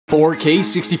4K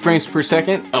 60 frames per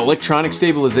second, electronic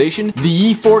stabilization.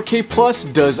 The E4K Plus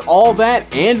does all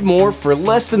that and more for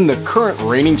less than the current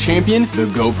reigning champion, the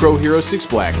GoPro Hero 6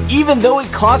 Black. Even though it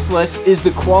costs less, is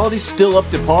the quality still up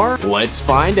to par? Let's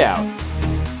find out.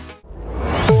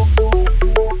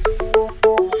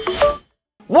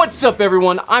 What's up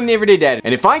everyone, I'm the Everyday Dad,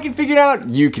 and if I can figure it out,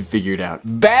 you can figure it out.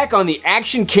 Back on the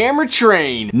action camera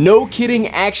train. No kidding,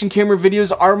 action camera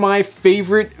videos are my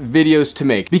favorite videos to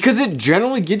make because it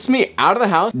generally gets me out of the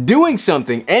house doing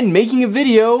something and making a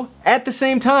video at the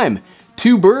same time.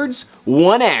 Two birds,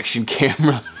 one action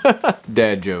camera.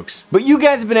 Dad jokes. But you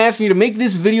guys have been asking me to make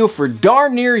this video for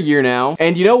darn near a year now,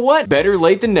 and you know what? Better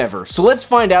late than never. So let's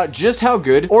find out just how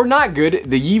good, or not good,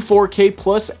 the E4K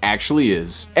Plus actually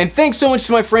is. And thanks so much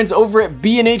to my friends over at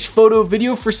B&H Photo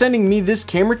Video for sending me this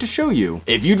camera to show you.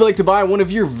 If you'd like to buy one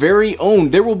of your very own,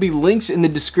 there will be links in the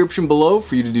description below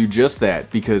for you to do just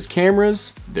that, because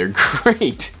cameras, they're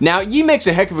great. Now, Yi makes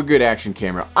a heck of a good action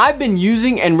camera. I've been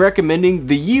using and recommending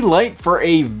the Yi Lite for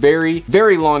a very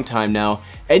long time now.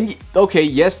 And okay,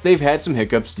 yes, they've had some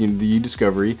hiccups, the Yi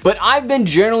Discovery, but I've been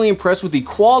generally impressed with the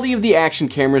quality of the action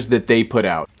cameras that they put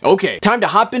out. Okay, time to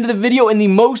hop into the video, and the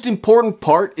most important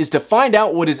part is to find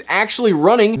out what is actually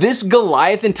running this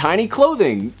Goliath in tiny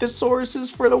clothing.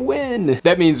 Thesauruses for the win.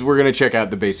 That means we're gonna check out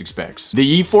the basic specs.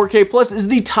 The E4K Plus is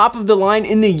the top of the line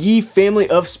in the Yi family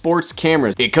of sports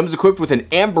cameras. It comes equipped with an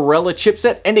Ambarella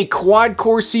chipset and a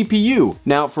quad-core CPU.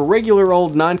 Now, for regular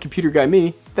old non-computer guy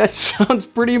me, that sounds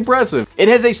pretty impressive. It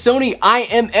has a Sony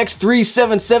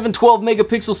IMX377 12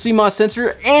 megapixel CMOS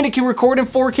sensor, and it can record in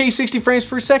 4K 60 frames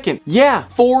per second. Yeah,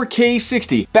 4K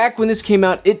 60. Back when this came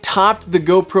out, it topped the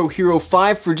GoPro Hero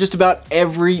 5 for just about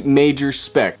every major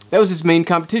spec. That was its main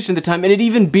competition at the time, and it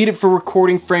even beat it for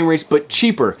recording frame rates, but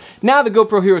cheaper. Now the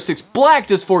GoPro Hero 6 Black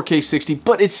does 4K 60,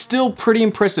 but it's still pretty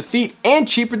impressive feat, and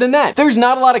cheaper than that. There's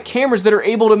not a lot of cameras that are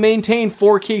able to maintain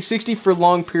 4K 60 for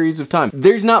long periods of time.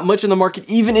 There's not much on the market,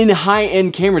 even in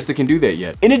high-end cameras, that can do that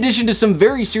yet. In addition to some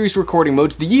very serious recording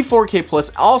modes, the E4K Plus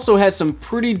also has some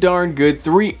pretty darn good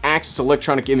 3-axis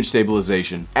electronic image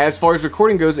stabilization. As far as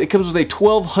recording goes, it comes with a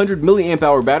 1200 milliamp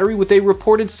hour battery with a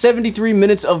reported 73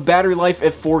 minutes of battery life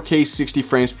at 4K 60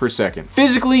 frames per second.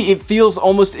 Physically, it feels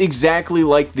almost exactly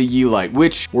like the Yi Lite,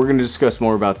 which we're going to discuss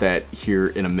more about that here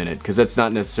in a minute, because that's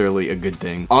not necessarily a good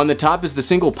thing. On the top is the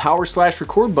single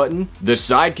power/record button. The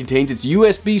side contains its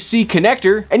USB-C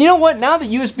connector, and you know what? Now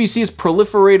that USB-C is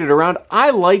proliferated around, I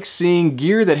like seeing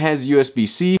gear that has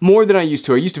USB-C more than I used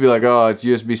to. I used to be like, oh, it's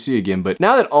USB-C again, but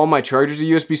now that all my chargers are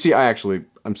USB-C,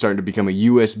 I'm starting to become a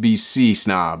USB-C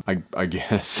snob, I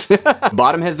guess.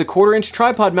 Bottom has the 1/4-inch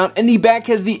tripod mount, and the back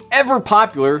has the ever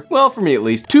popular, well, for me at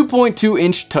least,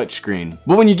 2.2-inch touchscreen.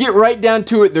 But when you get right down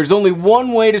to it, there's only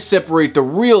one way to separate the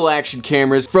real action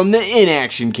cameras from the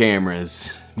in-action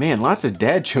cameras. Man, lots of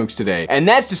dad jokes today. And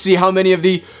that's to see how many of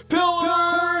the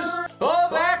pillars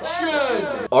of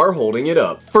action are holding it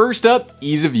up. First up,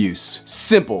 ease of use.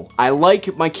 Simple. I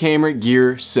like my camera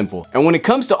gear simple. And when it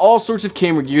comes to all sorts of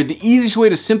camera gear, the easiest way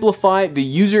to simplify the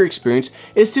user experience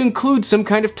is to include some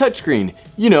kind of touchscreen.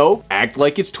 You know, act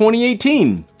like it's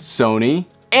 2018, Sony.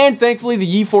 And thankfully,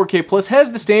 the E4K Plus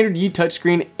has the standard Yi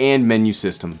touchscreen and menu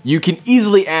system. You can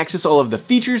easily access all of the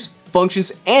features,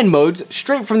 functions, and modes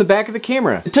straight from the back of the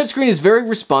camera. The touchscreen is very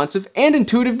responsive and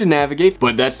intuitive to navigate,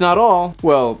 but that's not all.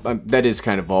 Well, that is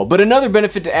kind of all. But another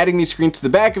benefit to adding these screens to the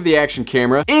back of the action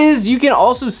camera is you can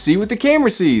also see what the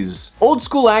camera sees. Old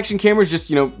school action cameras just,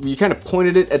 you know, you kind of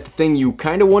pointed it at the thing you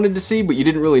kind of wanted to see, but you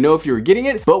didn't really know if you were getting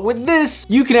it. But with this,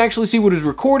 you can actually see what is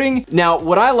recording. Now,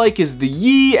 what I like is the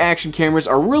Yi action cameras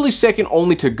are really second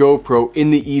only to GoPro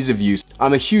in the ease of use.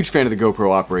 I'm a huge fan of the GoPro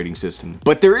operating system.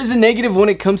 But there is a negative when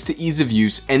it comes to ease of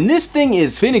use, and this thing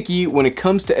is finicky when it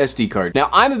comes to SD cards. Now,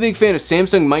 I'm a big fan of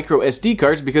Samsung micro SD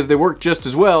cards because they work just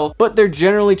as well, but they're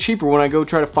generally cheaper when I go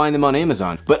try to find them on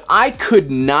Amazon. But I could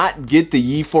not get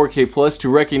the E4K Plus to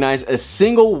recognize a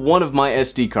single one of my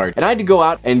SD cards, and I had to go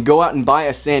out and buy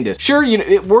a SanDisk. Sure, you know,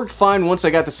 it worked fine once I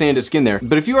got the SanDisk in there,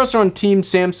 but if you're also on Team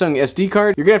Samsung SD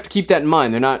card, you're gonna have to keep that in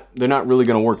mind. They're not really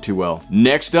gonna work too well.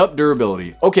 Next up,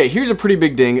 durability. Okay, here's a pretty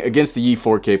big ding against the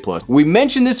E4K Plus. We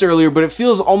mentioned this earlier, but it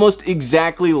feels almost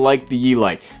exactly like the Yi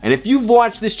Lite. And if you've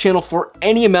watched this channel for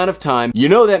any amount of time, you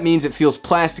know that means it feels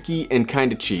plasticky and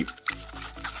kind of cheap.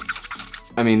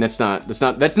 I mean, that's not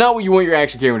what you want your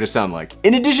action camera to sound like.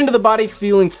 In addition to the body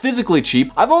feeling physically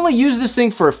cheap, I've only used this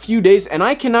thing for a few days and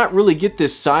I cannot really get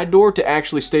this side door to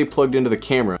actually stay plugged into the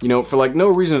camera. You know, for like no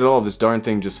reason at all, this darn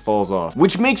thing just falls off.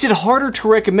 Which makes it harder to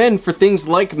recommend for things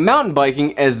like mountain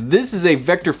biking, as this is a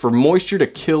vector for moisture to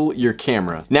kill your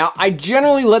camera. Now, I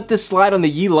generally let this slide on the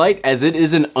Yi Lite as it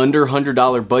is an under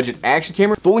 $100 budget action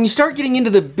camera, but when you start getting into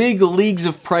the big leagues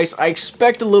of price, I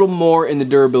expect a little more in the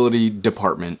durability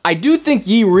department. I do think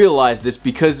Yi realized this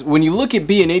because when you look at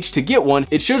B&H to get one,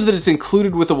 it shows that it's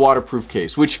included with a waterproof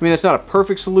case, which, I mean, that's not a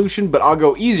perfect solution, but I'll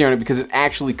go easier on it because it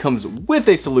actually comes with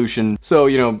a solution, so,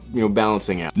 you know,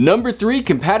 balancing out. Number 3,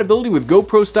 compatibility with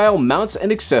GoPro style mounts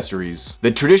and accessories.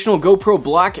 The traditional GoPro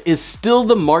block is still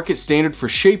the market standard for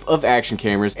shape of action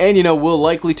cameras, and you know, will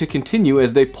likely to continue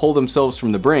as they pull themselves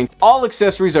from the brink. All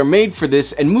accessories are made for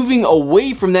this, and moving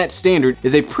away from that standard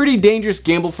is a pretty dangerous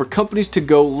gamble for companies to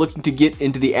go looking to get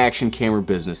into the action camera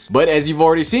business. But as you've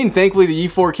already seen, thankfully the Yi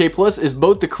 4K Plus is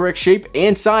both the correct shape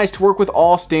and size to work with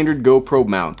all standard GoPro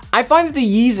mounts. I find that the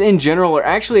Yis in general are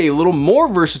actually a little more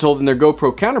versatile than their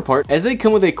GoPro counterpart, as they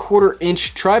come with a 1/4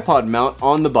 inch tripod mount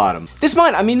on the bottom.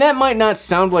 That might not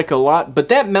sound like a lot, but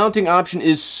that mounting option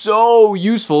is so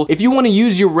useful if you want to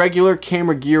use your regular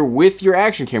camera gear with your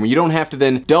action camera. You don't have to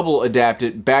then double adapt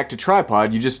it back to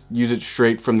tripod, you just use it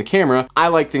straight from the camera. I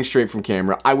like things straight from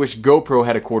camera. I wish GoPro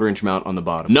had a 1/4 inch mount on the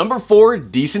bottom. Number 4,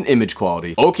 decent image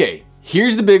quality. Okay.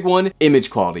 Here's the big one, image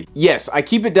quality. Yes, I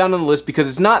keep it down on the list because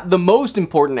it's not the most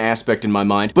important aspect in my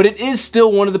mind, but it is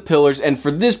still one of the pillars, and for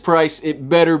this price, it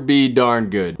better be darn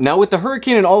good. Now, with the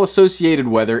hurricane and all associated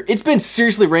weather, it's been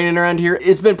seriously raining around here.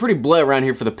 It's been pretty bleh around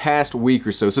here for the past week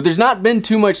or so there's not been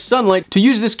too much sunlight to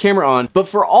use this camera on, but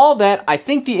for all that, I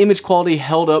think the image quality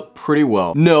held up pretty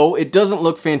well. No, it doesn't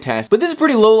look fantastic, but this is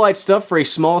pretty low light stuff for a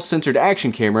small censored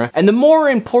action camera, and the more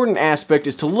important aspect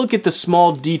is to look at the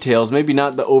small details, maybe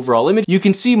not the overall image. You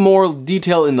can see more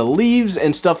detail in the leaves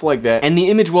and stuff like that, and the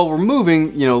image while we're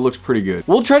moving, you know, looks pretty good.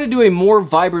 We'll try to do a more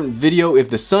vibrant video if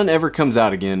the sun ever comes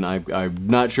out again. I'm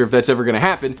not sure if that's ever gonna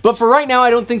happen, but for right now, I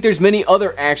don't think there's many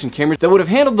other action cameras that would have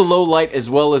handled the low light as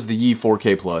well as the Yi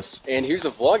 4K Plus. And here's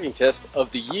a vlogging test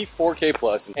of the Yi 4K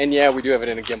Plus, and yeah, we do have it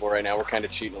in a gimbal right now. We're kind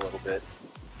of cheating a little bit.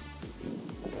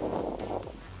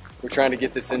 We're trying to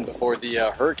get this in before the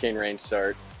hurricane rains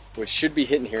start, which should be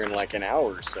hitting here in like an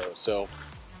hour or so.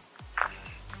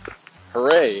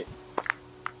 Hooray.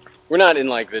 We're not in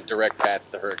like the direct path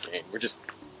of the hurricane. We're just,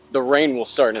 the rain will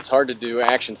start, and it's hard to do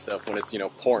action stuff when it's, you know,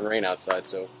 pouring rain outside,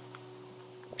 so.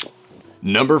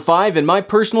 Number 5, and my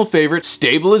personal favorite,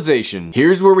 stabilization.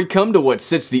 Here's where we come to what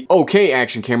sets the okay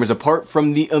action cameras apart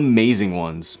from the amazing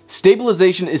ones.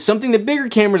 Stabilization is something that bigger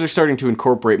cameras are starting to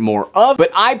incorporate more of,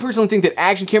 but I personally think that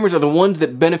action cameras are the ones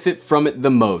that benefit from it the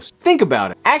most. Think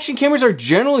about it. Action cameras are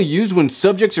generally used when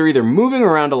subjects are either moving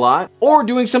around a lot or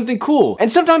doing something cool,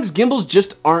 and sometimes gimbals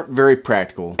just aren't very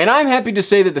practical. And I'm happy to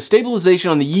say that the stabilization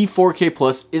on the Yi 4K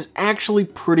Plus is actually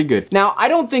pretty good. Now, I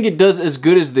don't think it does as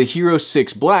good as the Hero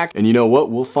 6 Black, and you know what?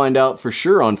 We'll find out for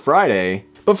sure on Friday.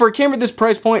 But for a camera at this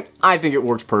price point, I think it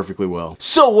works perfectly well.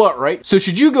 So what, right? So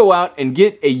should you go out and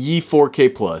get a Yi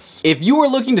 4K Plus? If you are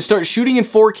looking to start shooting in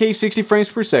 4K 60 frames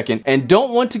per second and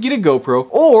don't want to get a GoPro,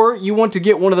 or you want to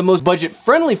get one of the most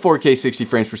budget-friendly 4K 60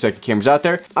 frames per second cameras out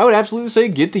there, I would absolutely say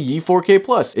get the Yi 4K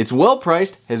Plus. It's well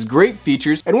priced, has great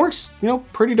features, and works, you know,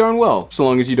 pretty darn well, so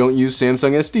long as you don't use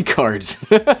Samsung SD cards.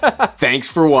 Thanks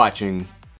for watching.